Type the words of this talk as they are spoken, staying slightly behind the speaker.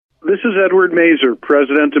This is Edward Mazer,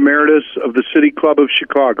 President Emeritus of the City Club of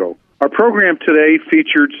Chicago. Our program today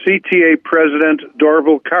featured CTA President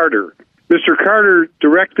Dorval Carter. Mr. Carter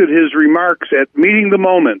directed his remarks at Meeting the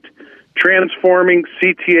Moment, Transforming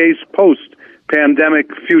CTA's Post-Pandemic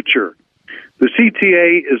Future. The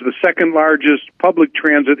CTA is the second largest public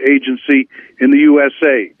transit agency in the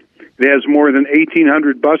USA. It has more than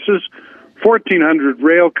 1,800 buses, 1,400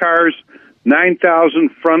 rail cars, 9,000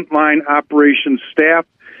 frontline operations staff,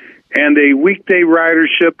 and a weekday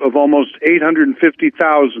ridership of almost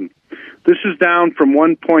 850,000. This is down from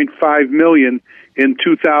 1.5 million in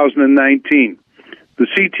 2019. The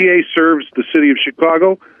CTA serves the city of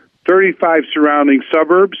Chicago, 35 surrounding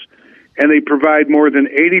suburbs, and they provide more than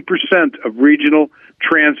 80% of regional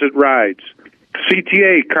transit rides.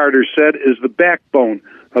 CTA, Carter said, is the backbone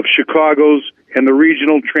of Chicago's and the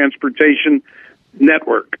regional transportation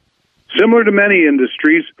network. Similar to many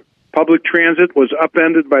industries, public transit was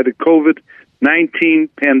upended by the COVID-19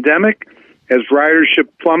 pandemic. As ridership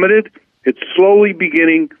plummeted, it's slowly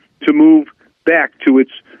beginning to move back to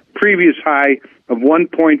its previous high of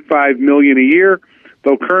 1.5 million a year,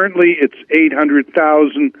 though currently it's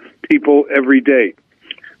 800,000 people every day.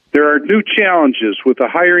 There are new challenges with a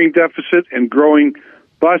hiring deficit and growing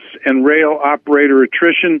bus and rail operator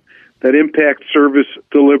attrition that impact service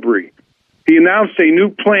delivery. He announced a new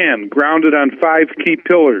plan grounded on 5 key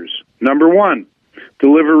pillars. Number 1,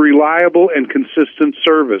 deliver reliable and consistent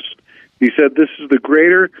service. He said this is the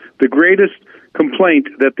greatest complaint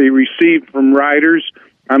that they received from riders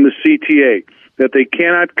on the CTA, that they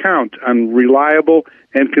cannot count on reliable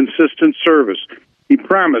and consistent service. He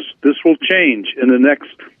promised this will change in the next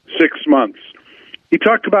 6 months. He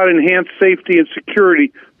talked about enhanced safety and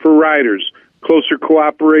security for riders, closer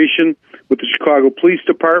cooperation with the Chicago Police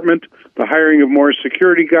Department, the hiring of more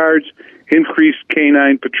security guards, increased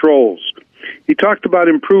canine patrols. He talked about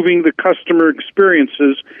improving the customer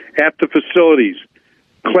experiences at the facilities,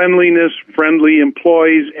 cleanliness, friendly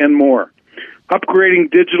employees, and more.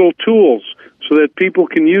 Upgrading digital tools so that people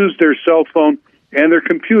can use their cell phone and their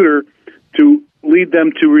computer to lead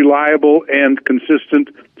them to reliable and consistent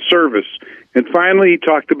service. And finally, he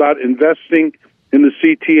talked about investing in the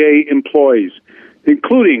CTA employees,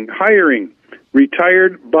 including hiring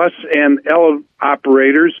retired bus and L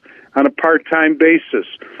operators on a part-time basis,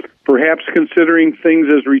 perhaps considering things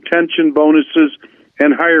as retention bonuses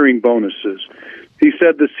and hiring bonuses. He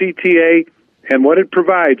said the CTA and what it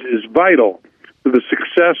provides is vital to the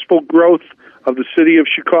successful growth of the city of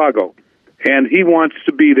Chicago, and he wants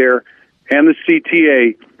to be there and the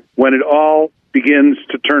CTA when it all begins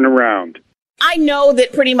to turn around. I know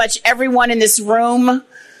that pretty much everyone in this room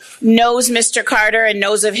knows Mr. Carter and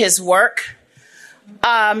knows of his work.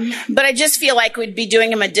 But I just feel like we'd be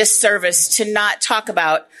doing him a disservice to not talk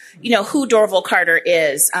about, who Dorval Carter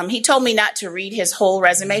is. He told me not to read his whole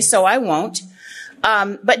resume, so I won't.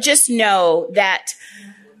 But just know that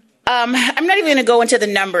I'm not even going to go into the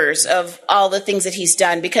numbers of all the things that he's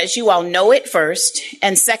done because you all know it first.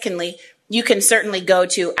 And secondly, you can certainly go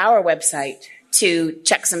to our website to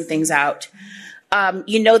check some things out.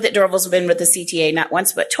 You know that Dorval's been with the CTA not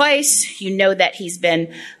once but twice. You know that he's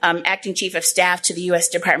been acting chief of staff to the U.S.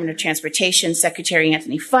 Department of Transportation, Secretary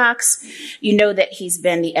Anthony Fox. You know that he's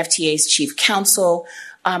been the FTA's chief counsel.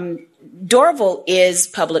 Dorval is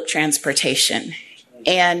public transportation.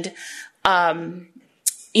 And,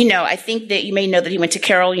 I think that you may know that he went to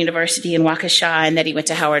Carroll University in Waukesha and that he went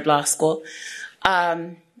to Howard Law School.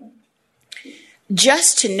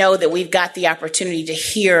 Just to know that we've got the opportunity to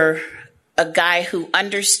hear a guy who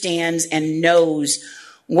understands and knows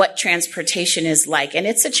what transportation is like. And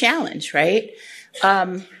it's a challenge, right?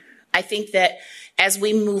 I think that as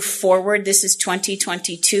we move forward, this is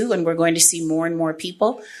 2022, and we're going to see more and more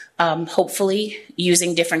people, hopefully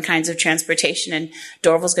using different kinds of transportation. And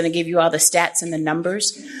Dorval's going to give you all the stats and the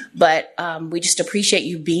numbers. But we just appreciate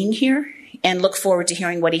you being here and look forward to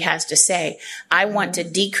hearing what he has to say. I want to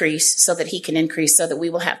decrease so that he can increase, so that we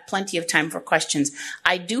will have plenty of time for questions.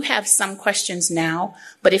 I do have some questions now,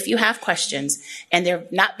 but if you have questions and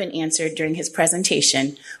they've not been answered during his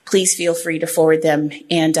presentation, please feel free to forward them,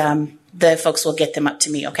 and the folks will get them up to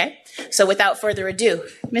me, okay? So without further ado,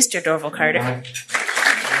 Mr. Dorval Carter.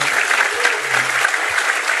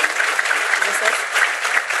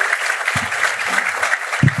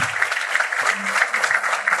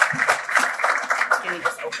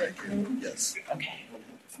 Yes. Okay.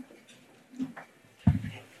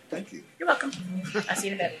 Thank you. You're welcome. I'll see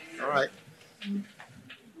you in a bit. All right.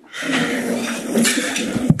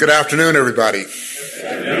 Good afternoon, everybody.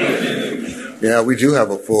 Yeah, we do have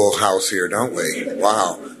a full house here, don't we?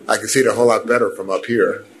 Wow. I can see it a whole lot better from up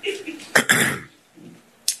here.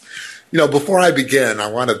 Before I begin, I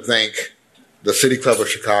want to thank the City Club of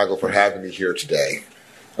Chicago for having me here today.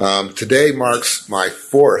 Today marks my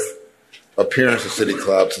fourth appearance at City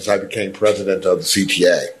Club since I became president of the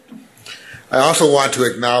CTA. I also want to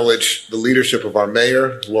acknowledge the leadership of our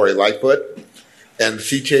mayor, Lori Lightfoot, and the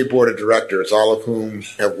CTA board of directors, all of whom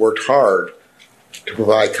have worked hard to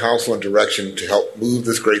provide counsel and direction to help move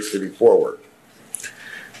this great city forward.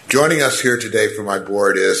 Joining us here today from my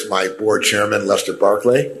board is my board chairman, Lester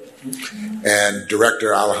Barclay, and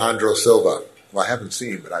director Alejandro Silva, who I haven't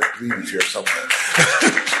seen, but I believe he's here somewhere.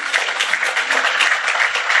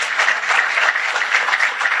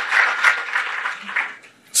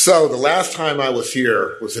 So the last time I was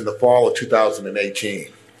here was in the fall of 2018.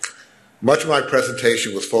 Much of my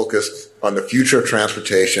presentation was focused on the future of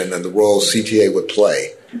transportation and the role CTA would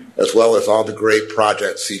play, as well as all the great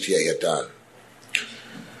projects CTA had done.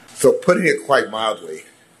 So putting it quite mildly,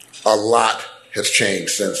 a lot has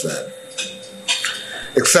changed since then.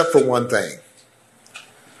 Except for one thing,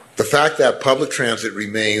 the fact that public transit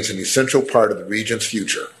remains an essential part of the region's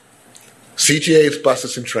future. CTA's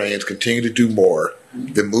buses and trains continue to do more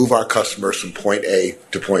than move our customers from point A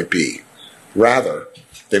to point B. Rather,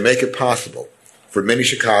 they make it possible for many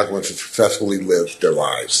Chicagoans to successfully live their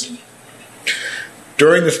lives.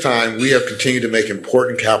 During this time, we have continued to make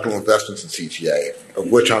important capital investments in CTA, of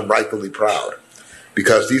which I'm rightfully proud,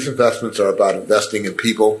 because these investments are about investing in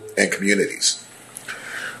people and communities.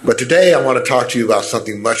 But today, I want to talk to you about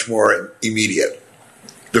something much more immediate,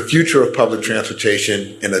 the future of public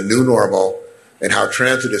transportation in a new normal, and how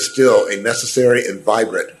transit is still a necessary and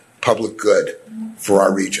vibrant public good for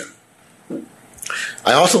our region.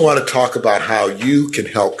 I also want to talk about how you can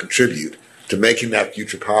help contribute to making that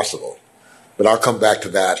future possible, but I'll come back to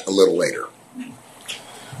that a little later.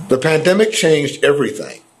 The pandemic changed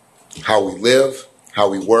everything, how we live, how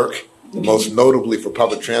we work, and most notably for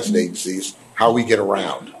public transit agencies, how we get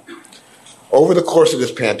around. Over the course of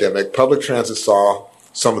this pandemic, public transit saw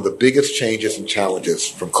some of the biggest changes and challenges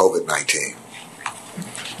from COVID-19.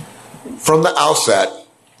 From the outset,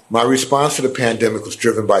 my response to the pandemic was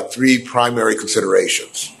driven by three primary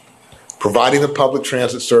considerations: providing the public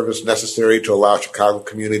transit service necessary to allow Chicago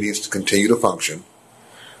communities to continue to function,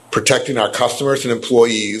 protecting our customers and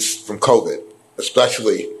employees from COVID,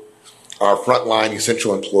 especially our frontline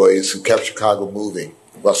essential employees who kept Chicago moving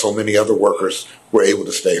while so many other workers were able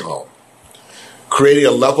to stay home, creating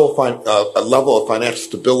a level of financial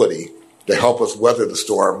stability to help us weather the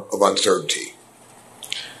storm of uncertainty.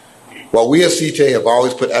 While we at CTA have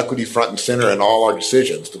always put equity front and center in all our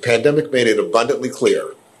decisions, the pandemic made it abundantly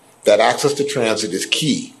clear that access to transit is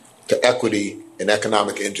key to equity and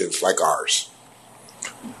economic engines like ours.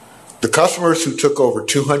 The customers who took over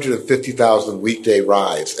 250,000 weekday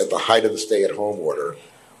rides at the height of the stay-at-home order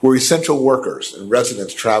were essential workers and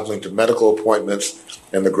residents traveling to medical appointments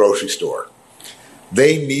and the grocery store.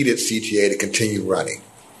 They needed CTA to continue running.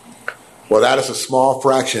 While that is a small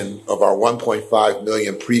fraction of our 1.5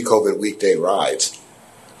 million pre-COVID weekday rides,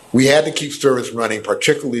 we had to keep service running,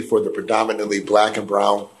 particularly for the predominantly black and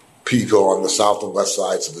brown people on the south and west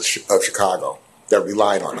sides of Chicago that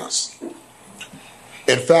relied on us.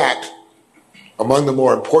 In fact, among the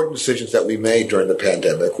more important decisions that we made during the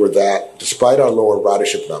pandemic were that, despite our lower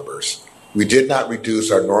ridership numbers, we did not reduce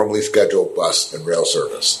our normally scheduled bus and rail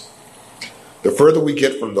service. The further we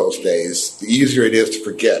get from those days, the easier it is to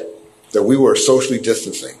forget that we were socially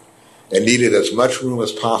distancing and needed as much room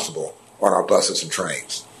as possible on our buses and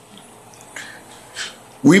trains.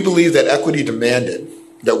 We believe that equity demanded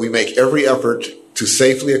that we make every effort to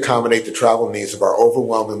safely accommodate the travel needs of our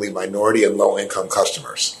overwhelmingly minority and low-income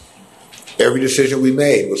customers. Every decision we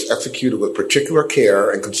made was executed with particular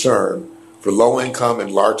care and concern for low-income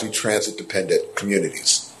and largely transit-dependent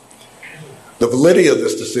communities. The validity of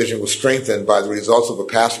this decision was strengthened by the results of a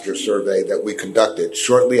passenger survey that we conducted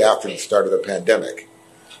shortly after the start of the pandemic,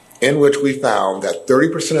 in which we found that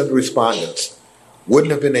 30% of the respondents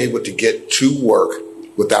wouldn't have been able to get to work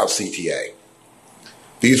without CTA.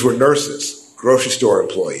 These were nurses, grocery store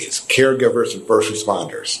employees, caregivers, and first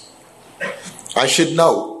responders. I should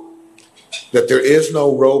note that there is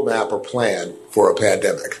no roadmap or plan for a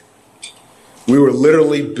pandemic. We were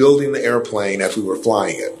literally building the airplane as we were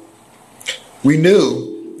flying it. We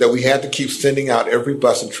knew that we had to keep sending out every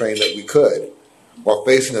bus and train that we could while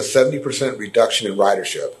facing a 70% reduction in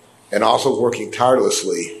ridership and also working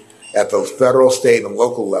tirelessly at the federal, state, and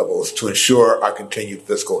local levels to ensure our continued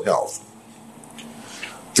fiscal health.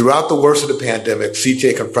 Throughout the worst of the pandemic,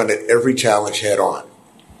 CTA confronted every challenge head on.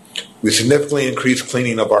 We significantly increased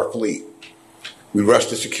cleaning of our fleet. We rushed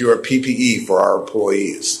to secure PPE for our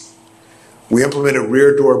employees. We implemented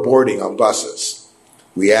rear door boarding on buses.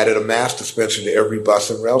 We added a mask dispenser to every bus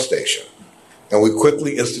and rail station. And we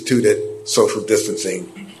quickly instituted social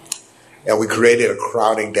distancing, and we created a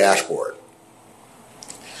crowding dashboard.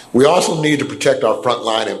 We also need to protect our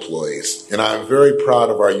frontline employees, and I am very proud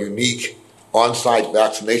of our unique on-site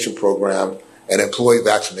vaccination program and employee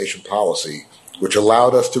vaccination policy, which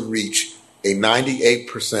allowed us to reach a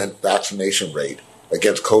 98% vaccination rate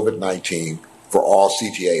against COVID-19 for all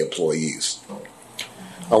CTA employees.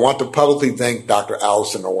 I want to publicly thank Dr.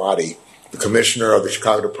 Allison Awadi, the Commissioner of the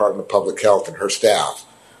Chicago Department of Public Health, and her staff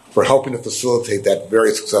for helping to facilitate that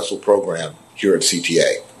very successful program here at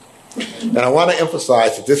CTA. And I want to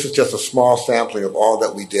emphasize that this is just a small sampling of all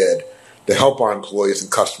that we did to help our employees and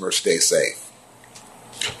customers stay safe.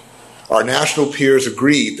 Our national peers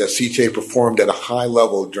agreed that CTA performed at a high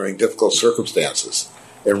level during difficult circumstances.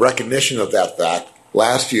 In recognition of that fact,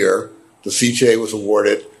 last year, the CTA was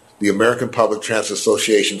awarded the American Public Transit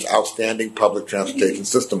Association's Outstanding Public Transportation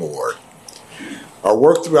System Award. Our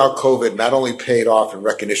work throughout COVID not only paid off in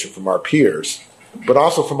recognition from our peers, but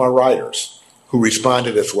also from our riders, who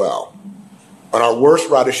responded as well. On our worst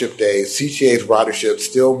ridership days, CTA's ridership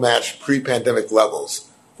still matched pre-pandemic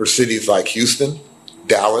levels for cities like Houston,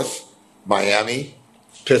 Dallas, Miami,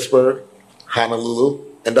 Pittsburgh, Honolulu,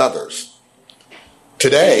 and others.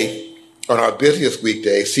 Today, on our busiest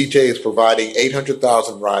weekday, CTA is providing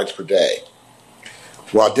 800,000 rides per day.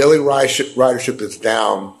 While daily ridership is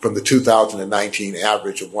down from the 2019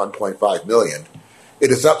 average of 1.5 million,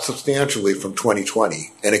 it is up substantially from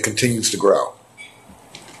 2020, and it continues to grow.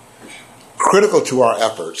 Critical to our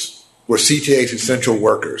efforts were CTA's essential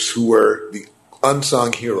workers, who were the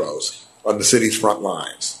unsung heroes on the city's front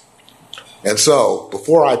lines. And so,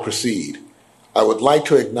 before I proceed, I would like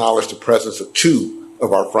to acknowledge the presence of two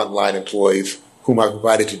of our frontline employees whom I've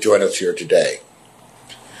invited to join us here today.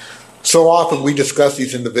 So often we discuss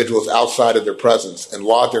these individuals outside of their presence and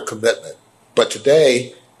laud their commitment, but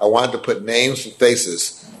today I wanted to put names and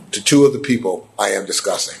faces to two of the people I am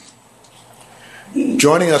discussing.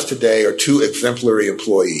 Joining us today are two exemplary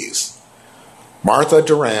employees. Martha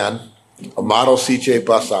Duran, a model CTA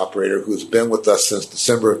bus operator who has been with us since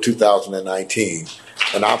December of 2019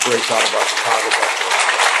 and operates out of our Chicago bus station.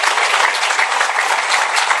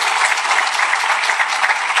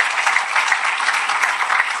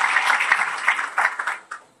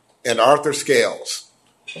 And Arthur Scales,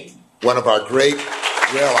 one of our great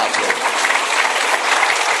rail operators.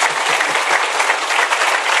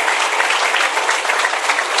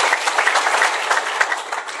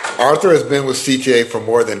 Arthur has been with CTA for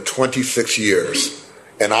more than 26 years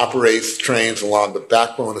and operates trains along the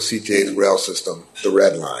backbone of CTA's rail system, the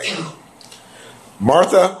Red Line.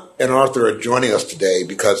 Martha and Arthur are joining us today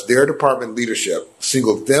because their department leadership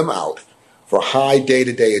singled them out for high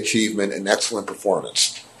day-to-day achievement and excellent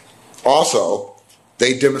performance. Also,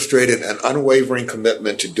 they demonstrated an unwavering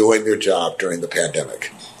commitment to doing their job during the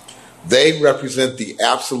pandemic. They represent the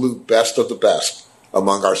absolute best of the best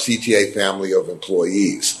among our CTA family of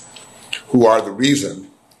employees, who are the reason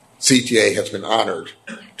CTA has been honored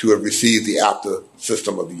to have received the APTA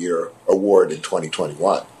System of the Year award in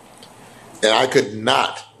 2021. And I could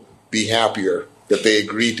not be happier that they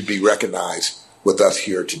agreed to be recognized with us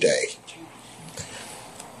here today,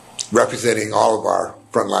 representing all of our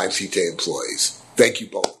frontline CTA employees. Thank you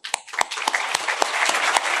both.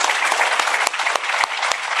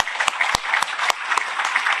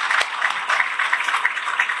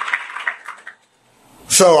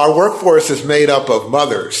 So our workforce is made up of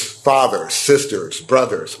mothers, fathers, sisters,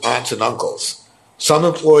 brothers, aunts, and uncles. Some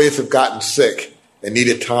employees have gotten sick and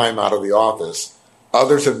needed time out of the office.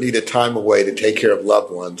 Others have needed time away to take care of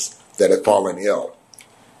loved ones that have fallen ill.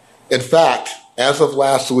 In fact, as of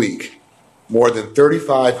last week, more than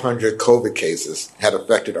 3,500 COVID cases had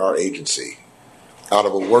affected our agency out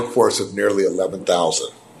of a workforce of nearly 11,000.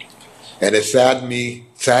 And it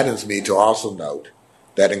saddens me to also note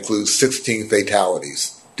that includes 16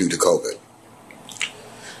 fatalities due to COVID.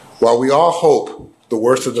 While we all hope the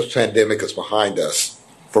worst of this pandemic is behind us,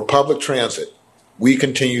 for public transit, we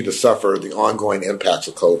continue to suffer the ongoing impacts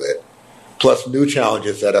of COVID, plus new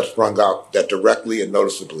challenges that have sprung up that directly and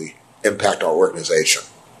noticeably impact our organization.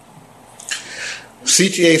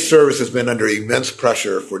 CTA service has been under immense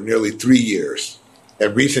pressure for nearly 3 years,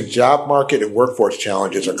 and recent job market and workforce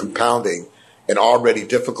challenges are compounding an already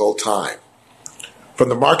difficult time. From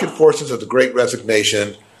the market forces of the Great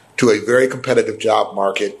Resignation to a very competitive job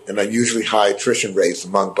market and unusually high attrition rates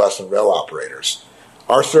among bus and rail operators,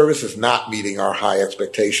 our service is not meeting our high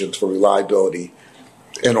expectations for reliability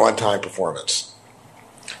and on-time performance.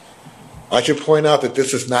 I should point out that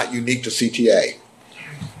this is not unique to CTA.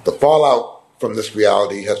 The fallout from this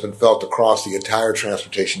reality has been felt across the entire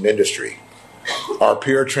transportation industry. Our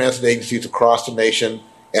peer transit agencies across the nation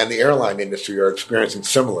and the airline industry are experiencing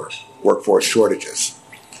similar workforce shortages.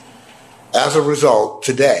 As a result,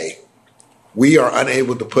 today, we are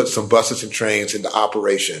unable to put some buses and trains into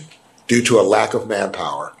operation due to a lack of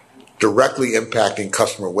manpower, directly impacting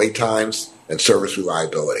customer wait times and service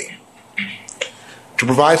reliability. To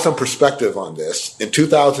provide some perspective on this, in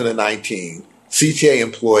 2019, CTA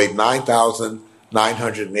employed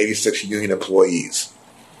 9,986 union employees.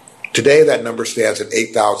 Today, that number stands at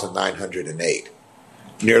 8,908,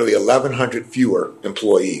 nearly 1,100 fewer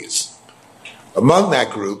employees. Among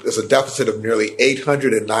that group is a deficit of nearly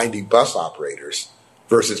 890 bus operators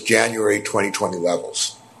versus January 2020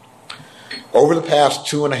 levels. Over the past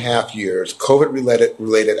 2.5 years,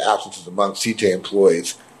 COVID-related absences among CTA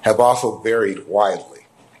employees have also varied widely.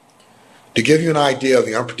 To give you an idea of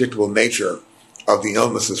the unpredictable nature of the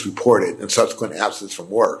illnesses reported and subsequent absences from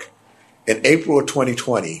work, in April of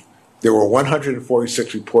 2020, there were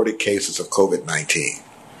 146 reported cases of COVID-19.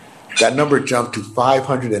 That number jumped to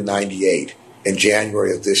 598 in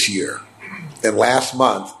January of this year. And last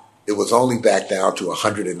month, it was only back down to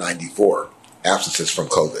 194 absences from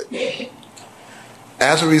COVID.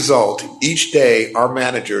 As a result, each day our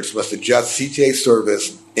managers must adjust CTA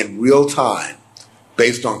service in real time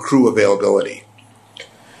based on crew availability.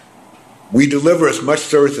 We deliver as much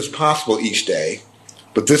service as possible each day,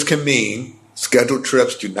 but this can mean scheduled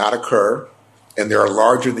trips do not occur and there are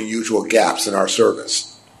larger than usual gaps in our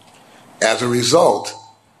service. As a result,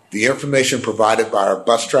 the information provided by our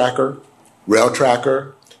bus tracker, rail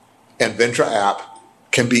tracker, and Ventra app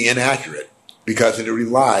can be inaccurate because it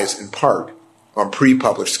relies in part on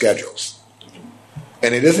pre-published schedules.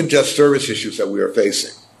 And it isn't just service issues that we are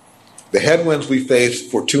facing. The headwinds we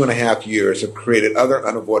faced for 2.5 years have created other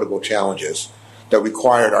unavoidable challenges that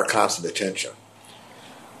required our constant attention.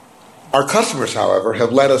 Our customers, however,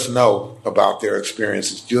 have let us know about their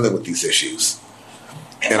experiences dealing with these issues.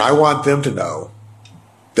 And I want them to know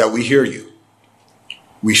that we hear you.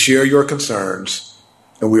 We share your concerns,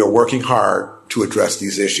 and we are working hard to address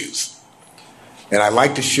these issues. And I'd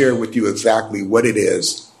like to share with you exactly what it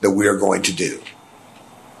is that we are going to do.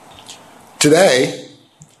 Today,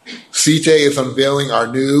 CTA is unveiling our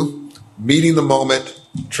new Meeting the Moment,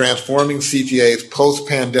 Transforming CTA's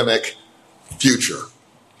Post-Pandemic Future.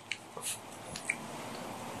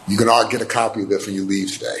 You can all get a copy of this when you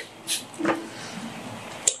leave today.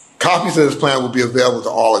 Copies of this plan will be available to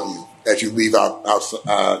all of you as you leave out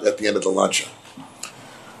at the end of the luncheon.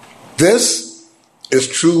 This is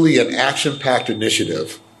truly an action-packed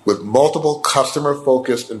initiative with multiple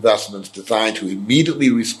customer-focused investments designed to immediately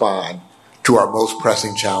respond to our most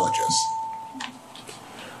pressing challenges.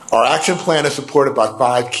 Our action plan is supported by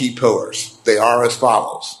 5 key pillars. They are as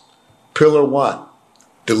follows. Pillar 1,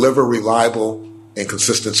 deliver reliable and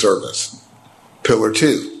consistent service. Pillar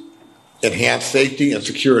 2, enhance safety and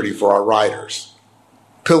security for our riders.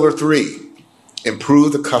 Pillar 3,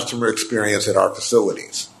 improve the customer experience at our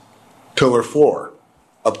facilities. Pillar 4,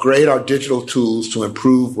 upgrade our digital tools to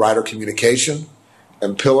improve rider communication.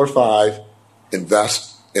 And Pillar 5, invest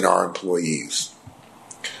in our employees.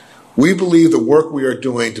 We believe the work we are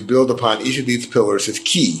doing to build upon each of these pillars is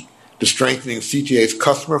key to strengthening CTA's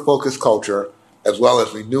customer-focused culture as well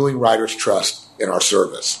as renewing riders' trust in our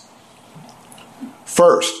service.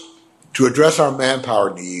 First, to address our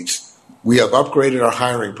manpower needs, we have upgraded our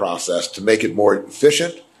hiring process to make it more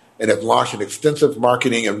efficient and have launched an extensive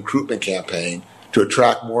marketing and recruitment campaign to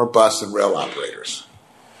attract more bus and rail operators.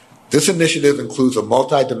 This initiative includes a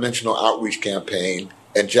multi-dimensional outreach campaign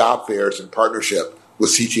and job fairs in partnership with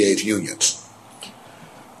CTA's unions.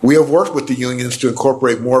 We have worked with the unions to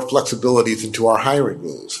incorporate more flexibilities into our hiring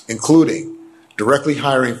rules, including directly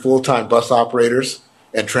hiring full-time bus operators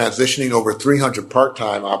and transitioning over 300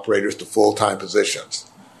 part-time operators to full-time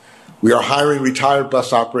positions. We are hiring retired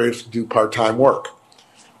bus operators to do part-time work.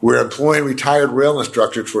 We're employing retired rail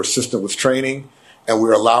instructors for assistance with training, and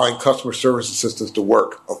we're allowing customer service assistants to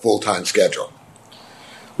work a full-time schedule.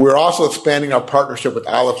 We're also expanding our partnership with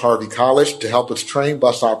Olive Harvey College to help us train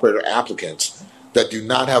bus operator applicants that do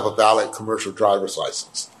not have a valid commercial driver's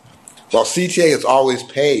license. While CTA has always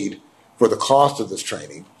paid for the cost of this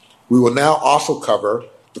training, we will now also cover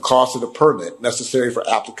the cost of the permit necessary for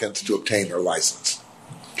applicants to obtain their license.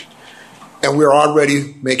 And we're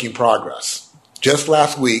already making progress. Just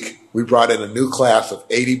last week, we brought in a new class of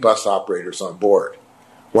 80 bus operators on board,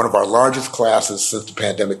 one of our largest classes since the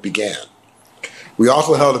pandemic began. We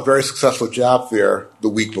also held a very successful job fair the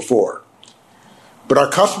week before. But our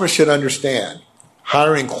customers should understand,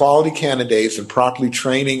 hiring quality candidates and properly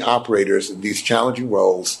training operators in these challenging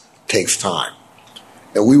roles takes time.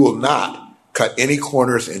 And we will not cut any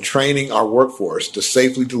corners in training our workforce to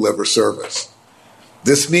safely deliver service.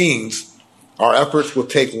 This means our efforts will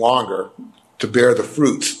take longer to bear the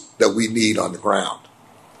fruits that we need on the ground.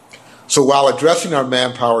 So while addressing our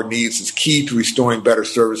manpower needs is key to restoring better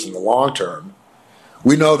service in the long term,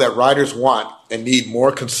 we know that riders want and need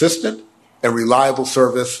more consistent and reliable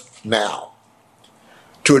service now.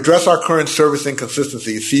 To address our current service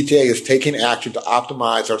inconsistencies, CTA is taking action to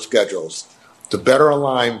optimize our schedules to better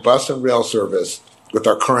align bus and rail service with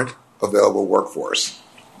our current available workforce.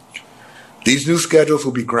 These new schedules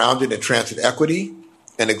will be grounded in transit equity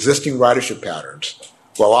and existing ridership patterns,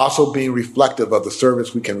 while also being reflective of the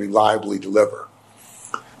service we can reliably deliver.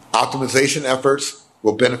 Optimization efforts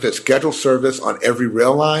will benefit scheduled service on every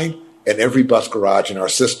rail line and every bus garage in our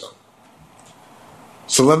system.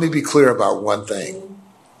 So let me be clear about one thing.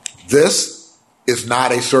 This is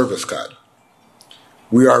not a service cut.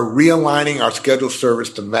 We are realigning our scheduled service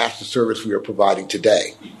to match the service we are providing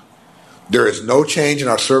today. There is no change in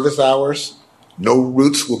our service hours, no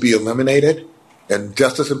routes will be eliminated, and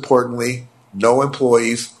just as importantly, no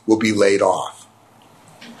employees will be laid off.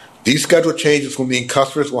 These schedule changes will mean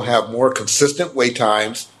customers will have more consistent wait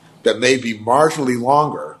times that may be marginally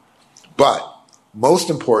longer, but most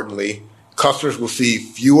importantly, customers will see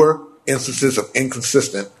fewer instances of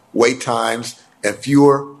inconsistent wait times and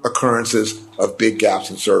fewer occurrences of big gaps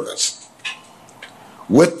in service.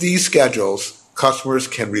 With these schedules, customers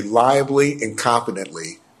can reliably and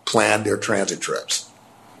confidently plan their transit trips.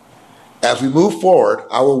 As we move forward,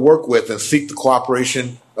 I will work with and seek the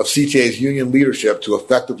cooperation of CTA's union leadership to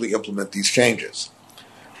effectively implement these changes.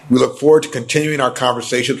 We look forward to continuing our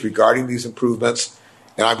conversations regarding these improvements,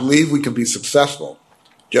 and I believe we can be successful,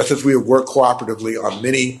 just as we have worked cooperatively on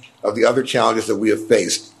many of the other challenges that we have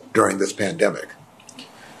faced during this pandemic.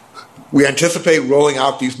 We anticipate rolling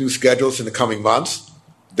out these new schedules in the coming months.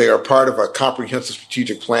 They are part of a comprehensive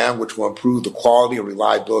strategic plan which will improve the quality and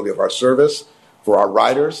reliability of our service for our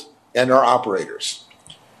riders and our operators.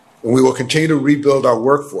 And we will continue to rebuild our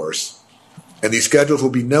workforce, and these schedules will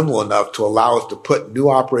be nimble enough to allow us to put new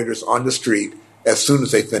operators on the street as soon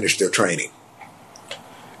as they finish their training.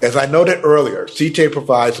 As I noted earlier, CTA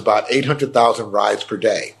provides about 800,000 rides per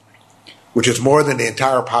day, which is more than the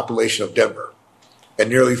entire population of Denver, and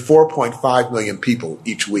nearly 4.5 million people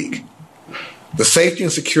each week. The safety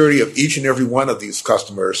and security of each and every one of these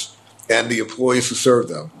customers and the employees who serve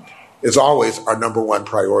them is always our number one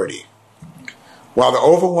priority. While the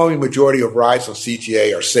overwhelming majority of rides on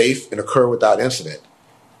CTA are safe and occur without incident,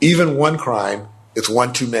 even one crime is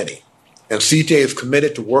one too many, and CTA is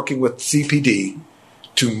committed to working with CPD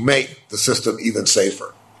to make the system even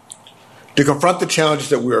safer. To confront the challenges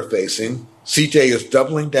that we are facing, CTA is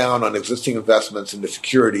doubling down on existing investments in the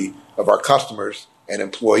security of our customers and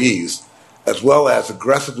employees, as well as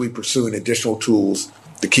aggressively pursuing additional tools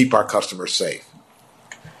to keep our customers safe.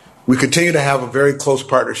 We continue to have a very close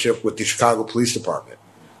partnership with the Chicago Police Department,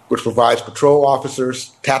 which provides patrol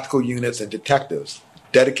officers, tactical units, and detectives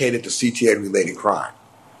dedicated to CTA-related crime.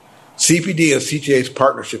 CPD and CTA's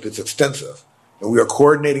partnership is extensive, and we are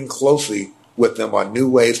coordinating closely with them on new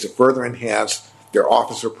ways to further enhance their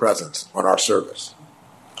officer presence on our service.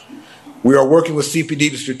 We are working with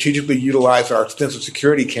CPD to strategically utilize our extensive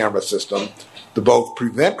security camera system to both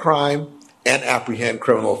prevent crime and apprehend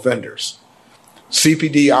criminal offenders.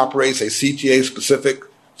 CPD operates a CTA-specific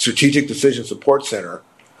Strategic Decision Support Center,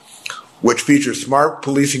 which features smart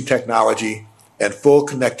policing technology and full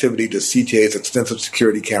connectivity to CTA's extensive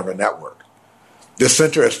security camera network. This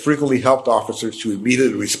center has frequently helped officers to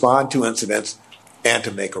immediately respond to incidents and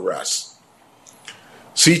to make arrests.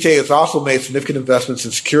 CTA has also made significant investments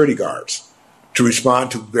in security guards to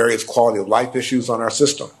respond to various quality of life issues on our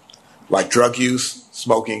system, like drug use,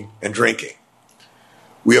 smoking, and drinking.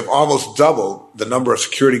 We have almost doubled the number of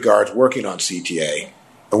security guards working on CTA,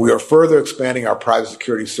 and we are further expanding our private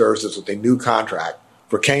security services with a new contract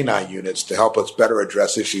for K-9 units to help us better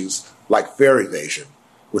address issues like fare evasion,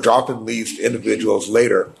 which often leads to individuals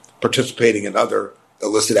later participating in other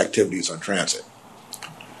illicit activities on transit.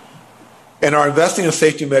 And our investing in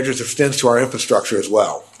safety measures extends to our infrastructure as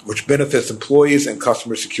well, which benefits employees and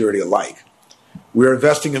customer security alike. We are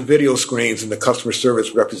investing in video screens in the customer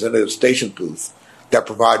service representative station booth that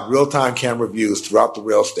provide real-time camera views throughout the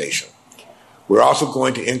rail station. We're also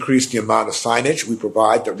going to increase the amount of signage we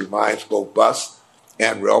provide that reminds both bus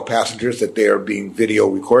and rail passengers that they are being video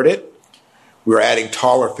recorded. We're adding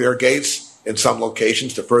taller fare gates in some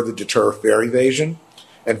locations to further deter fare evasion.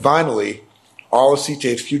 And finally, all of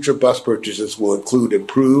CTA's future bus purchases will include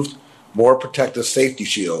improved, more protective safety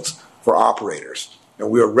shields for operators. And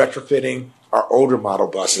we are retrofitting our older model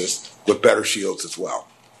buses with better shields as well.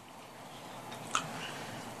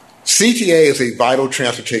 CTA is a vital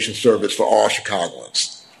transportation service for all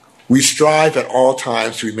Chicagoans. We strive at all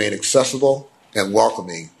times to remain accessible and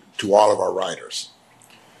welcoming to all of our riders.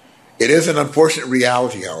 It is an unfortunate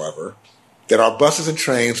reality, however, that our buses and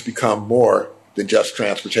trains become more than just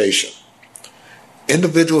transportation.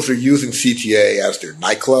 Individuals are using CTA as their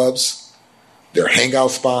nightclubs, their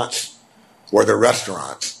hangout spots, or their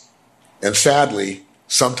restaurants, and sadly,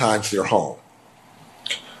 sometimes their home.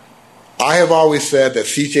 I have always said that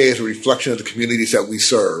CTA is a reflection of the communities that we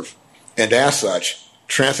serve, and as such,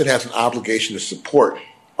 transit has an obligation to support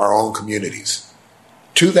our own communities.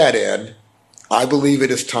 To that end, I believe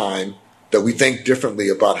it is time that we think differently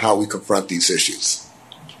about how we confront these issues.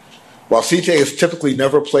 While CTA has typically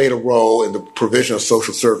never played a role in the provision of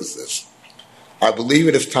social services, I believe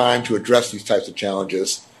it is time to address these types of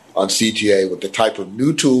challenges on CTA with the type of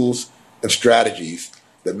new tools and strategies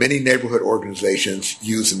that many neighborhood organizations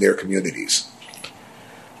use in their communities.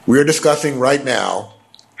 We are discussing right now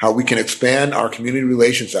how we can expand our community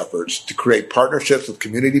relations efforts to create partnerships with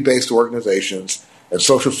community-based organizations and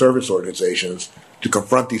social service organizations to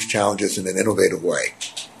confront these challenges in an innovative way.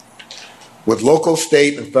 With local,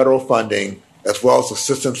 state, and federal funding, as well as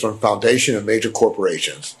assistance from foundation and major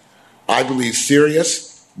corporations, I believe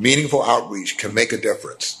serious, meaningful outreach can make a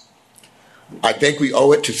difference. I think we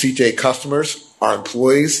owe it to CTA customers, our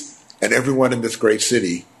employees, and everyone in this great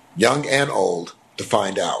city, young and old, to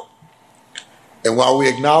find out. And while we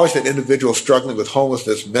acknowledge that individuals struggling with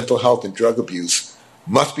homelessness, mental health, and drug abuse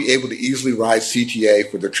must be able to easily ride CTA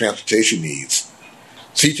for their transportation needs,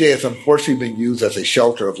 CTA has unfortunately been used as a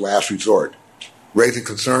shelter of last resort, raising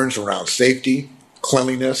concerns around safety,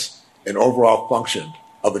 cleanliness, and overall function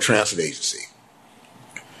of a transit agency.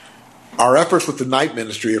 Our efforts with the Night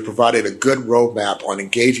Ministry have provided a good roadmap on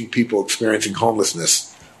engaging people experiencing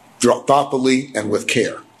homelessness thoughtfully and with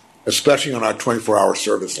care, especially on our 24-hour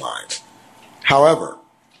service lines. However,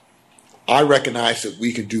 I recognize that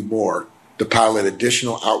we can do more to pilot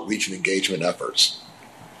additional outreach and engagement efforts.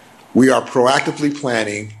 We are proactively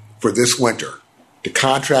planning for this winter to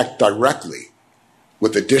contract directly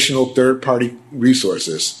with additional third-party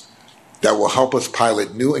resources that will help us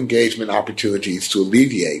pilot new engagement opportunities to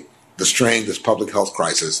alleviate the strain this public health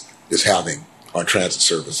crisis is having on transit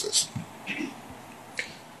services.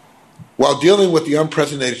 While dealing with the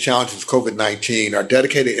unprecedented challenges of COVID-19, our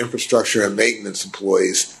dedicated infrastructure and maintenance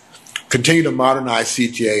employees continue to modernize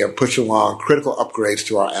CTA and push along critical upgrades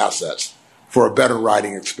to our assets for a better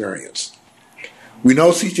riding experience. We know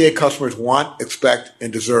CTA customers want, expect,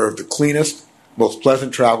 and deserve the cleanest, most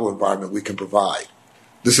pleasant travel environment we can provide.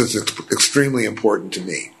 This is extremely important to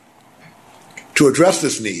me. To address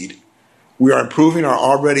this need, we are improving our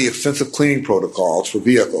already extensive cleaning protocols for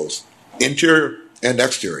vehicles, interior and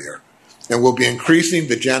exterior, and will be increasing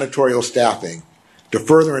the janitorial staffing to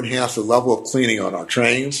further enhance the level of cleaning on our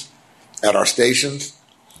trains, at our stations,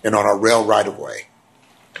 and on our rail right-of-way.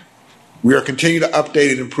 We are continuing to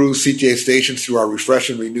update and improve CTA stations through our Refresh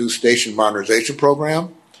and Renew Station Modernization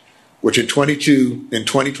Program, which in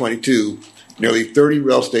 2022, nearly 30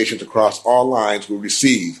 rail stations across all lines will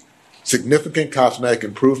receive significant cosmetic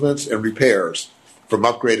improvements and repairs, from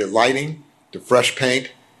upgraded lighting to fresh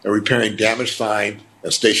paint and repairing damaged sign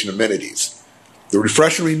and station amenities. The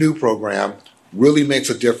Refresh and Renew program really makes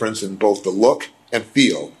a difference in both the look and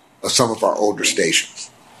feel of some of our older stations.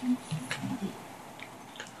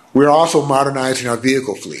 We are also modernizing our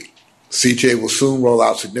vehicle fleet. CTA will soon roll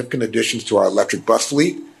out significant additions to our electric bus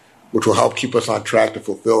fleet, which will help keep us on track to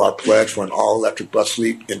fulfill our pledge for an all-electric bus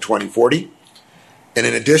fleet in 2040. And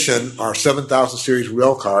in addition, our 7000 series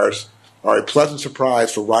rail cars are a pleasant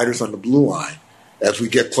surprise for riders on the Blue Line as we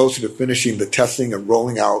get closer to finishing the testing and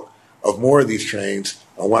rolling out of more of these trains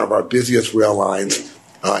on one of our busiest rail lines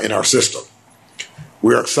in our system.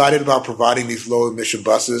 We are excited about providing these low-emission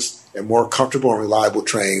buses and more comfortable and reliable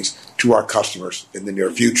trains to our customers in the near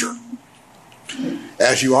future.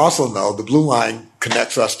 As you also know, the Blue Line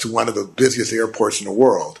connects us to one of the busiest airports in the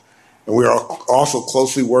world, and we are also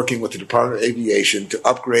closely working with the Department of Aviation to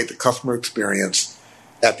upgrade the customer experience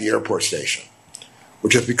at the airport station,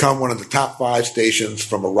 which has become one of the top 5 stations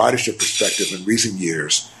from a ridership perspective in recent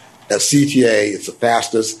years, as CTA is the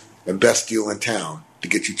fastest and best deal in town to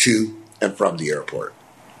get you to and from the airport.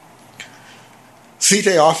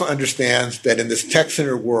 CTA also understands that in this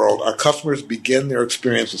tech-centered world, our customers begin their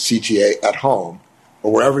experience with CTA at home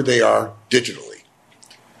or wherever they are digitally.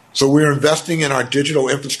 So we are investing in our digital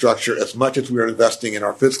infrastructure as much as we are investing in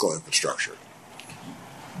our physical infrastructure.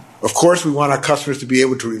 Of course, we want our customers to be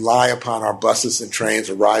able to rely upon our buses and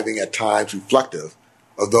trains arriving at times reflective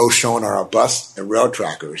of those shown on our bus and rail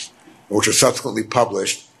trackers, which are subsequently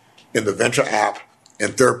published in the Venture app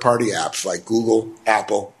and third-party apps like Google,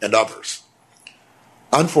 Apple, and others.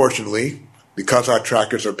 Unfortunately, because our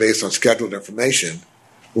trackers are based on scheduled information,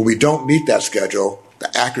 when we don't meet that schedule,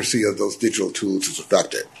 the accuracy of those digital tools is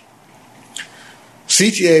affected.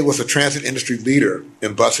 CTA was a transit industry leader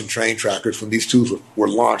in bus and train trackers when these tools were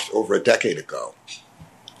launched over a decade ago.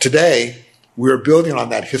 Today, we are building on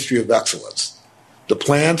that history of excellence. The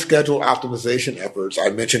planned schedule optimization efforts I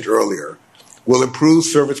mentioned earlier will improve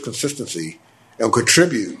service consistency and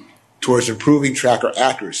contribute towards improving tracker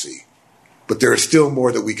accuracy, but there is still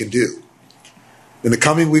more that we can do. In the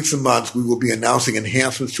coming weeks and months, we will be announcing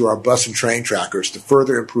enhancements to our bus and train trackers to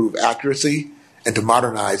further improve accuracy and to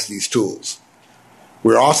modernize these tools.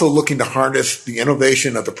 We're also looking to harness the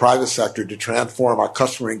innovation of the private sector to transform our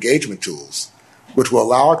customer engagement tools, which will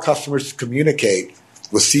allow our customers to communicate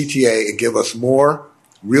with CTA and give us more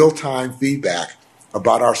real-time feedback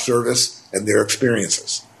about our service and their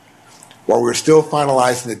experiences. While we're still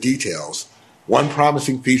finalizing the details, one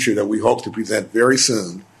promising feature that we hope to present very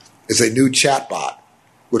soon is a new chatbot,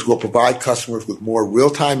 which will provide customers with more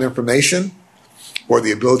real-time information or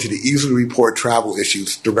the ability to easily report travel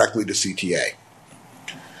issues directly to CTA.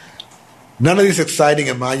 None of these exciting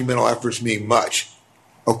and monumental efforts mean much,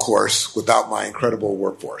 of course, without my incredible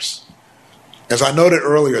workforce. As I noted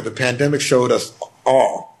earlier, the pandemic showed us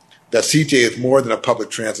all that CTA is more than a public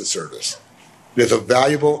transit service. It is a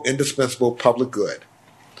valuable, indispensable public good.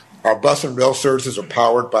 Our bus and rail services are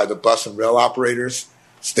powered by the bus and rail operators,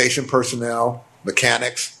 station personnel,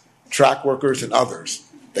 mechanics, track workers, and others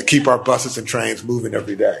that keep our buses and trains moving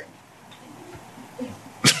every day.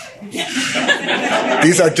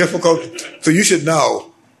 These are difficult, so you should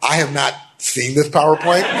know I have not seen this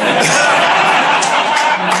PowerPoint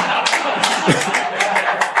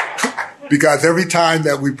because every time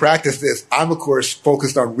that we practice this, I'm, of course,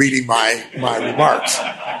 focused on reading my remarks.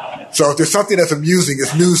 So if there's something that's amusing,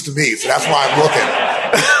 it's news to me, so that's why I'm looking.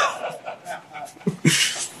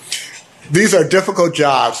 These are difficult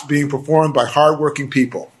jobs being performed by hardworking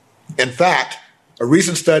people. In fact, a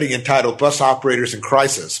recent study entitled Bus Operators in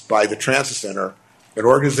Crisis by the Transit Center, an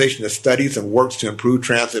organization that studies and works to improve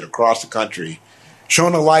transit across the country,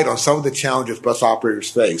 shone a light on some of the challenges bus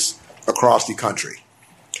operators face across the country.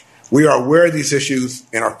 We are aware of these issues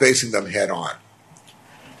and are facing them head on.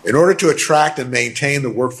 In order to attract and maintain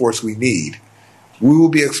the workforce we need, we will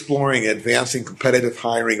be exploring and advancing competitive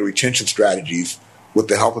hiring and retention strategies with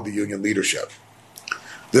the help of the union leadership.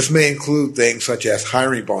 This may include things such as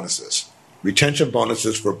hiring bonuses, retention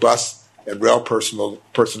bonuses for bus and rail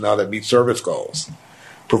personnel that meet service goals,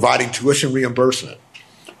 providing tuition reimbursement,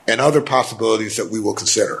 and other possibilities that we will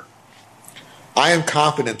consider. I am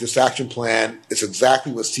confident this action plan is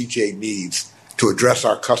exactly what CTA needs to address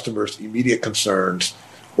our customers' immediate concerns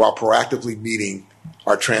while proactively meeting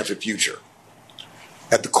our transit future.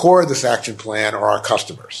 At the core of this action plan are our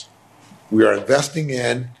customers. We are investing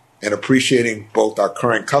in and appreciating both our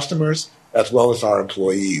current customers as well as our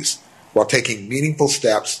employees, while taking meaningful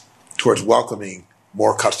steps towards welcoming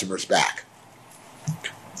more customers back.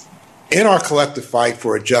 In our collective fight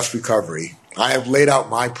for a just recovery, I have laid out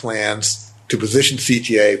my plans to position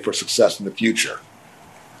CTA for success in the future.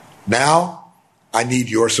 Now, I need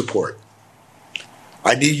your support.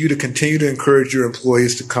 I need you to continue to encourage your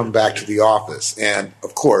employees to come back to the office and,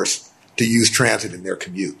 of course, to use transit in their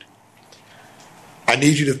commute. I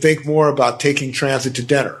need you to think more about taking transit to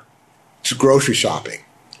dinner, to grocery shopping,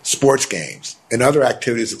 sports games, and other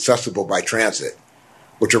activities accessible by transit,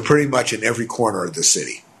 which are pretty much in every corner of the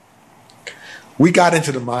city. We got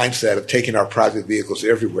into the mindset of taking our private vehicles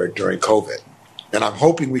everywhere during COVID, and I'm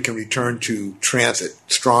hoping we can return to transit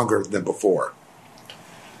stronger than before.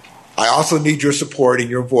 I also need your support and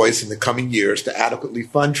your voice in the coming years to adequately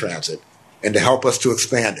fund transit and to help us to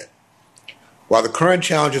expand it. While the current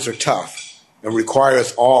challenges are tough and require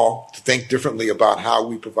us all to think differently about how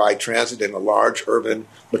we provide transit in a large urban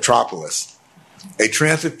metropolis, a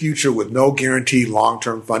transit future with no guaranteed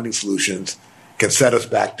long-term funding solutions can set us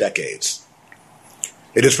back decades.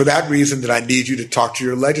 It is for that reason that I need you to talk to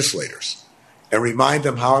your legislators and remind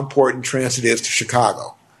them how important transit is to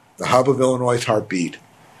Chicago, the hub of Illinois' heartbeat.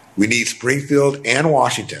 We need Springfield and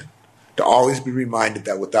Washington to always be reminded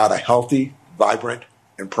that without a healthy, vibrant,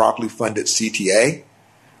 and properly funded CTA,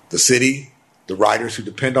 the city, the riders who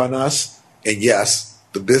depend on us, and yes,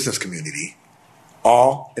 the business community,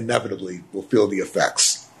 all inevitably will feel the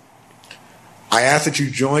effects. I ask that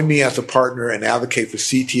you join me as a partner and advocate for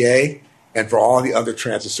CTA and for all the other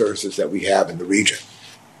transit services that we have in the region.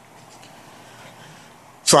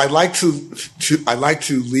 So I'd like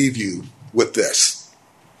to leave you with this.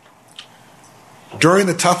 During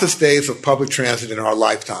the toughest days of public transit in our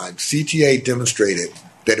lifetime, CTA demonstrated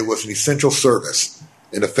that it was an essential service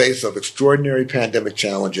in the face of extraordinary pandemic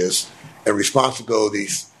challenges and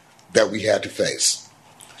responsibilities that we had to face.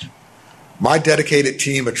 My dedicated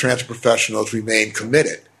team of transit professionals remained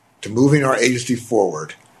committed to moving our agency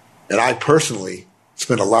forward, and I personally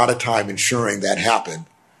spent a lot of time ensuring that happened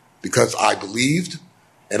because I believed,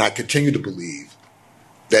 and I continue to believe,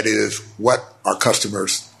 that it is what our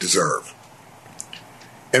customers deserve.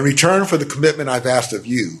 In return for the commitment I've asked of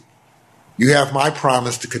you, you have my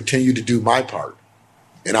promise to continue to do my part,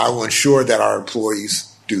 and I will ensure that our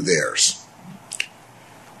employees do theirs.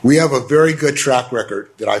 We have a very good track record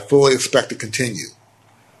that I fully expect to continue.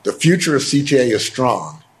 The future of CTA is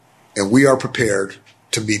strong, and we are prepared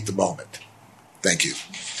to meet the moment. Thank you.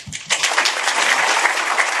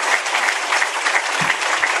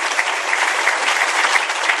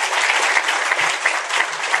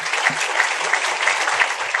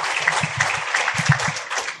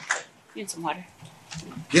 You need some water?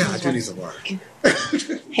 Yeah, I do need some water.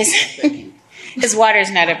 His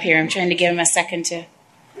water's not up here. I'm trying to give him a second to...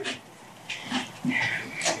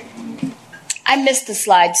 I missed the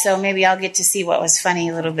slide, so maybe I'll get to see what was funny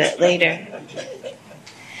a little bit later.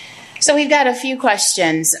 So we've got a few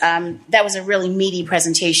questions. That was a really meaty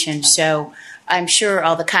presentation, so I'm sure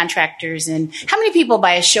all the contractors and how many people,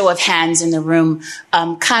 by a show of hands in the room,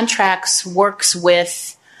 contracts, works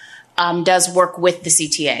with, does work with the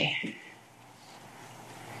CTA?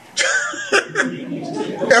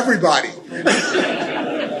 Everybody.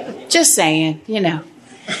 Just saying, you know.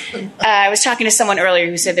 I was talking to someone earlier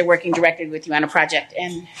who said they're working directly with you on a project,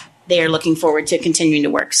 and they are looking forward to continuing to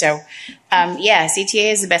work. So, yeah,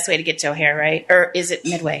 CTA is the best way to get to O'Hare, right? Or is it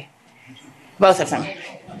Midway? Both of them.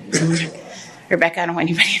 Rebecca, I don't want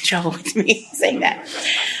anybody in trouble with me saying that.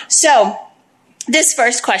 So, this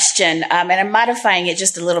first question, and I'm modifying it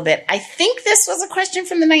just a little bit. I think this was a question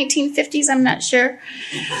from the 1950s. I'm not sure.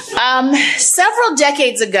 Several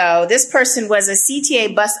decades ago, this person was a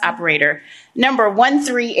CTA bus operator, number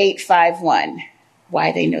 13851.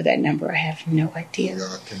 Why they know that number, I have no idea.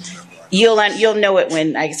 You'll know it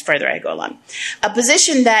when further I go along. A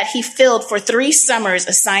position that he filled for 3 summers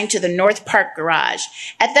assigned to the North Park Garage.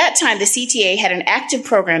 At that time, the CTA had an active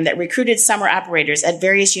program that recruited summer operators at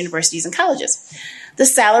various universities and colleges. The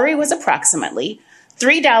salary was approximately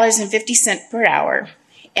 $3.50 per hour,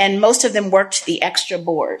 and most of them worked the extra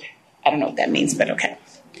board. I don't know what that means, but okay.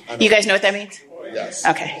 You guys know what that means? Yes.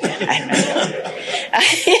 Okay.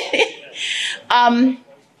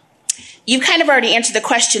 You've kind of already answered the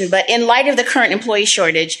question, but in light of the current employee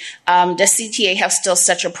shortage, does CTA have still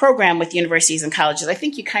such a program with universities and colleges? I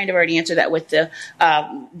think you kind of already answered that with the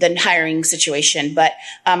hiring situation, but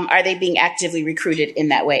are they being actively recruited in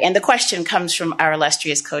that way? And the question comes from our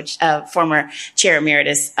illustrious coach, former Chair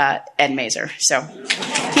Emeritus, Ed Mazer. So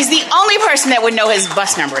he's the only person that would know his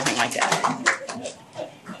bus number or anything like that.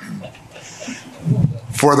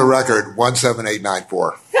 For the record,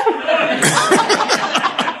 17894.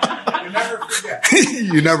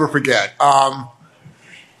 You never forget. And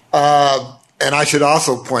I should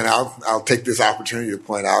also point out, I'll take this opportunity to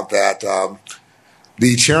point out that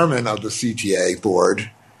the chairman of the CTA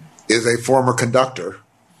board is a former conductor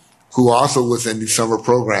who also was in the summer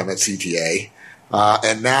program at CTA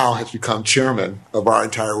and now has become chairman of our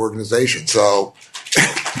entire organization. So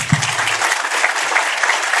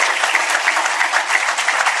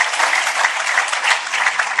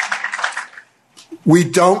we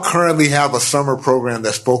don't currently have a summer program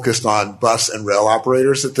that's focused on bus and rail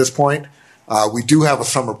operators at this point. We do have a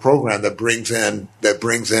summer program that brings in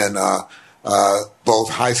both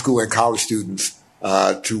high school and college students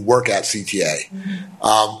to work at CTA.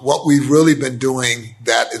 What we've really been doing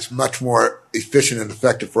that is much more efficient and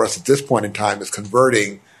effective for us at this point in time is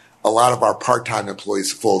converting a lot of our part-time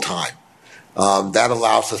employees to full-time. That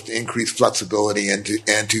allows us to increase flexibility and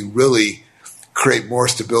to really create more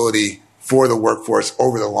stability for the workforce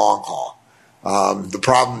over the long haul. The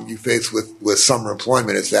problem you face with summer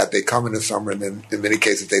employment is that they come in the summer and then in many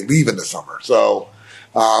cases they leave in the summer. So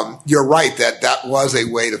you're right that was a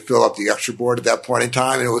way to fill up the extra board at that point in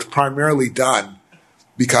time, and it was primarily done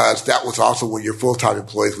because that was also when your full-time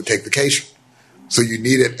employees would take vacation. So you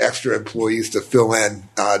needed extra employees to fill in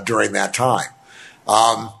during that time.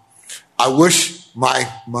 I wish my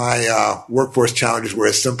workforce challenges were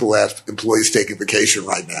as simple as employees taking vacation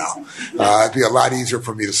right now. It'd be a lot easier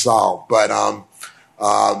for me to solve. But,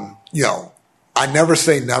 I never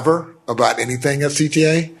say never about anything at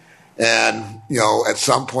CTA. And, at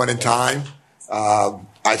some point in time,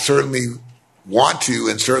 I certainly want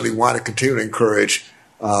to continue to encourage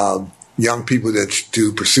young people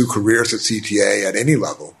to pursue careers at CTA at any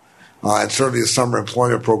level. And certainly the summer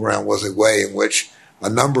employment program was a way in which a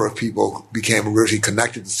number of people became originally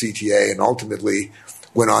connected to CTA and ultimately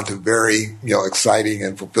went on to very, exciting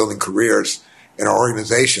and fulfilling careers in our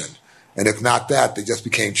organization. And if not that, they just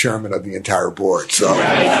became chairman of the entire board. So,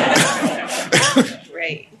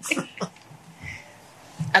 Right.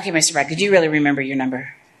 Okay, Mr. Brock, did you really remember your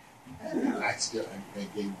number? I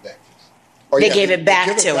gave it back to you. They gave it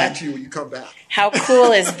back to him. To you when you come back. How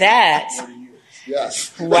cool is that?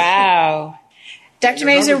 Yes. Wow. Dr.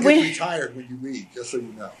 Mazur, when retired when you leave, just so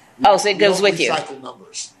you know. So it goes with you. Recycle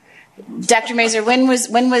numbers. Dr. Mazur, when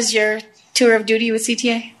was your tour of duty with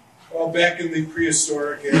CTA? Well, back in the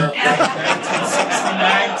prehistoric era,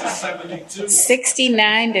 1969 to 72.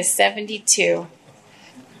 69 to 72.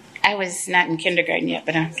 I was not in kindergarten yet,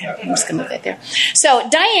 but I'm just going to move that there. So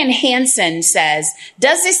Diane Hansen says,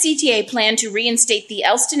 does the CTA plan to reinstate the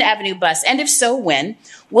Elston Avenue bus? And if so, when?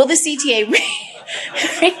 Will the CTA...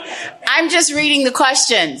 I'm just reading the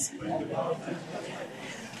questions.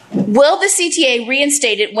 Will the CTA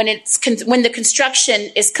reinstate it when the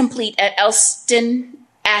construction is complete at Elston,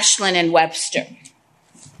 Ashland, and Webster?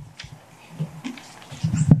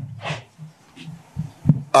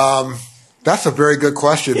 That's a very good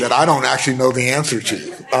question that I don't actually know the answer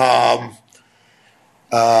to.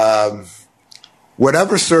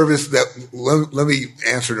 Whatever service that, let me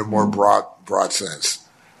answer in a more broad sense.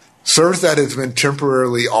 Service that has been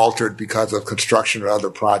temporarily altered because of construction or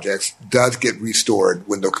other projects does get restored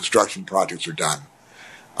when the construction projects are done.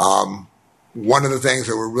 One of the things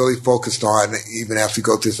that we're really focused on, even as we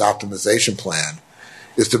go through this optimization plan,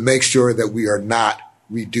 is to make sure that we are not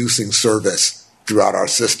reducing service throughout our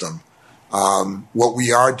system. What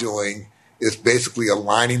we are doing is basically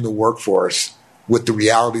aligning the workforce with the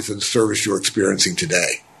realities of the service you're experiencing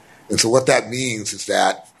today. And so what that means is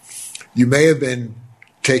that you may have been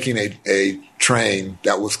taking a train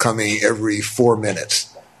that was coming every 4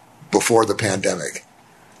 minutes before the pandemic.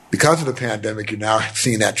 Because of the pandemic, you're now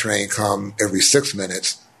seeing that train come every 6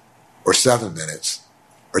 minutes or 7 minutes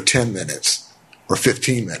or 10 minutes or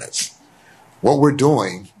 15 minutes. What we're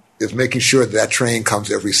doing is making sure that train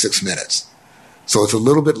comes every 6 minutes. So it's a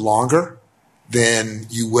little bit longer than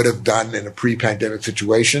you would have done in a pre-pandemic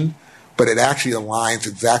situation, but it actually aligns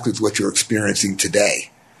exactly with what you're experiencing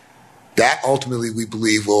today. That ultimately, we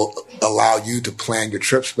believe, will allow you to plan your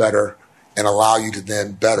trips better and allow you to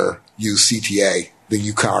then better use CTA than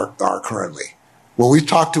you are currently. When we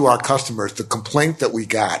talked to our customers, the complaint that we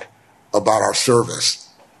got about our service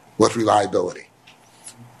was reliability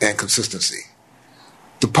and consistency.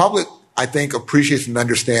 The public, I think, appreciates and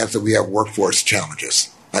understands that we have workforce challenges.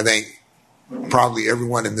 I think probably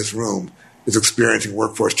everyone in this room is experiencing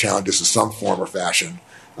workforce challenges in some form or fashion.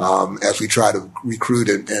 As we try to recruit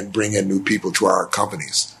and bring in new people to our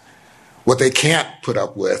companies. What they can't put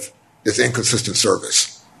up with is inconsistent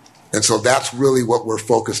service. And so that's really what we're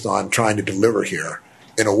focused on trying to deliver here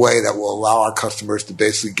in a way that will allow our customers to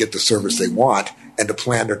basically get the service they want and to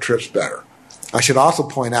plan their trips better. I should also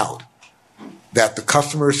point out that the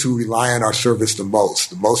customers who rely on our service the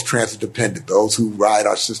most transit dependent, those who ride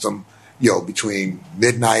our system, between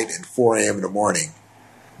midnight and 4 a.m. in the morning,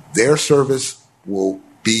 their service will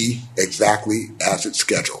be exactly as it's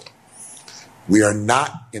scheduled. We are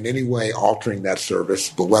not in any way altering that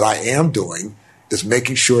service, but what I am doing is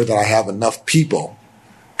making sure that I have enough people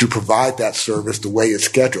to provide that service the way it's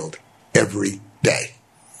scheduled every day.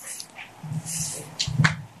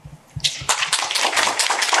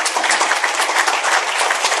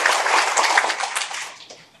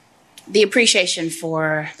 The appreciation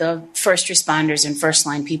for the first responders and first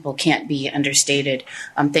line people can't be understated.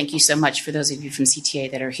 Thank you so much for those of you from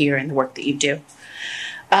CTA that are here and the work that you do.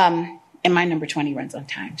 And my number 20 runs on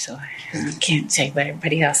time, so I can't say about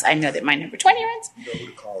everybody else. I know that my number 20 runs. You know who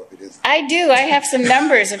to call if it is. I do. I have some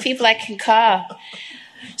numbers of people I can call.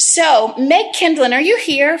 So, Meg Kindlin, are you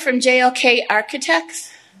here from JLK Architects?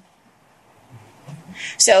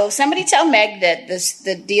 So somebody tell Meg that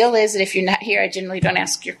the deal is that if you're not here, I generally don't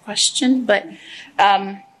ask your question, but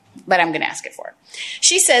I'm going to ask it for her.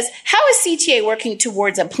 She says, how is CTA working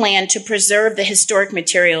towards a plan to preserve the historic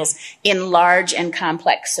materials in large and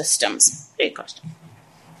complex systems? Great question.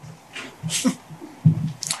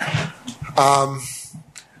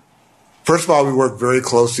 First of all, we work very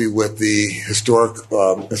closely with the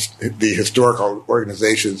historical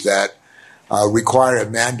organizations that require a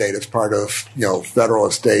mandate as part of federal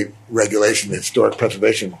and state regulation, historic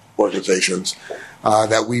preservation organizations,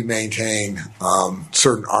 that we maintain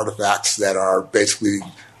certain artifacts that are basically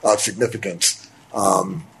of significance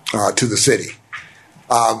to the city.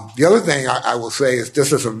 The other thing I will say is,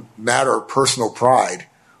 just as a matter of personal pride,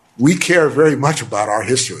 we care very much about our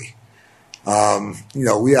history. We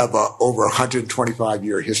have over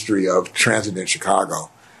 125-year history of transit in Chicago,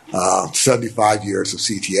 75 years of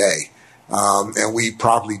CTA. And we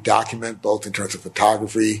properly document, both in terms of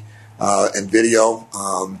photography and video,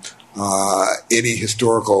 any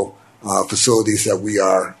historical facilities that we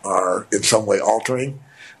are in some way altering.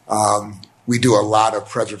 We do a lot of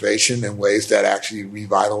preservation in ways that actually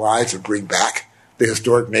revitalize and bring back the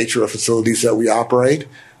historic nature of facilities that we operate,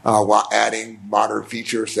 while adding modern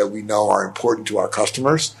features that we know are important to our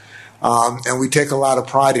customers. And we take a lot of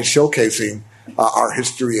pride in showcasing our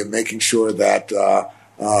history and making sure that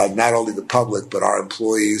not only the public, but our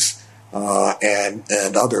employees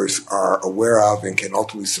and others are aware of and can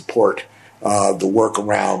ultimately support the work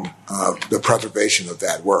around the preservation of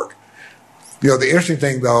that work. The interesting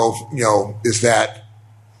thing, though, is that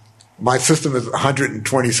my system is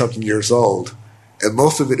 120-something years old, and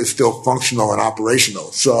most of it is still functional and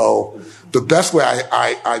operational. So the best way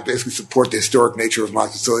I basically support the historic nature of my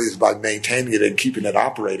facility is by maintaining it and keeping it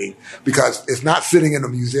operating, because it's not sitting in a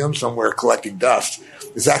museum somewhere collecting dust.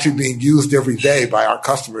 It's actually being used every day by our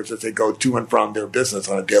customers as they go to and from their business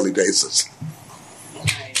on a daily basis.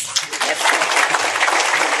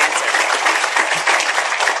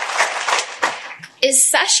 Is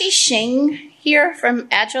Sashi Shing here from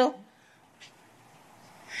Agile?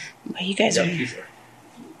 You guys are...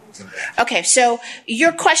 Okay, so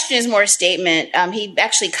your question is more a statement. He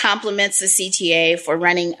actually compliments the CTA for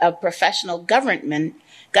running a professional government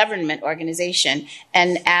organization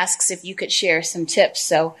and asks if you could share some tips.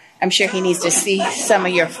 So I'm sure he needs to see some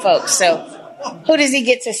of your folks. So who does he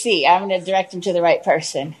get to see? I'm going to direct him to the right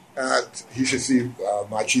person. He should see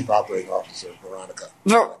my Chief Operating Officer, Veronica.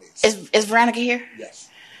 Is Veronica here? Yes.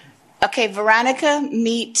 Okay, Veronica,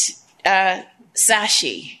 meet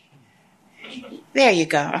Sashi. There you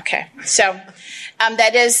go. Okay. So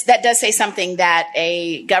that does say something, that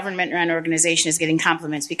a government-run organization is getting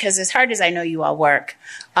compliments, because as hard as I know you all work,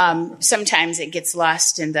 sometimes it gets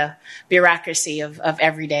lost in the bureaucracy of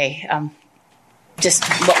everyday, just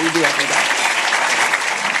what we do every day.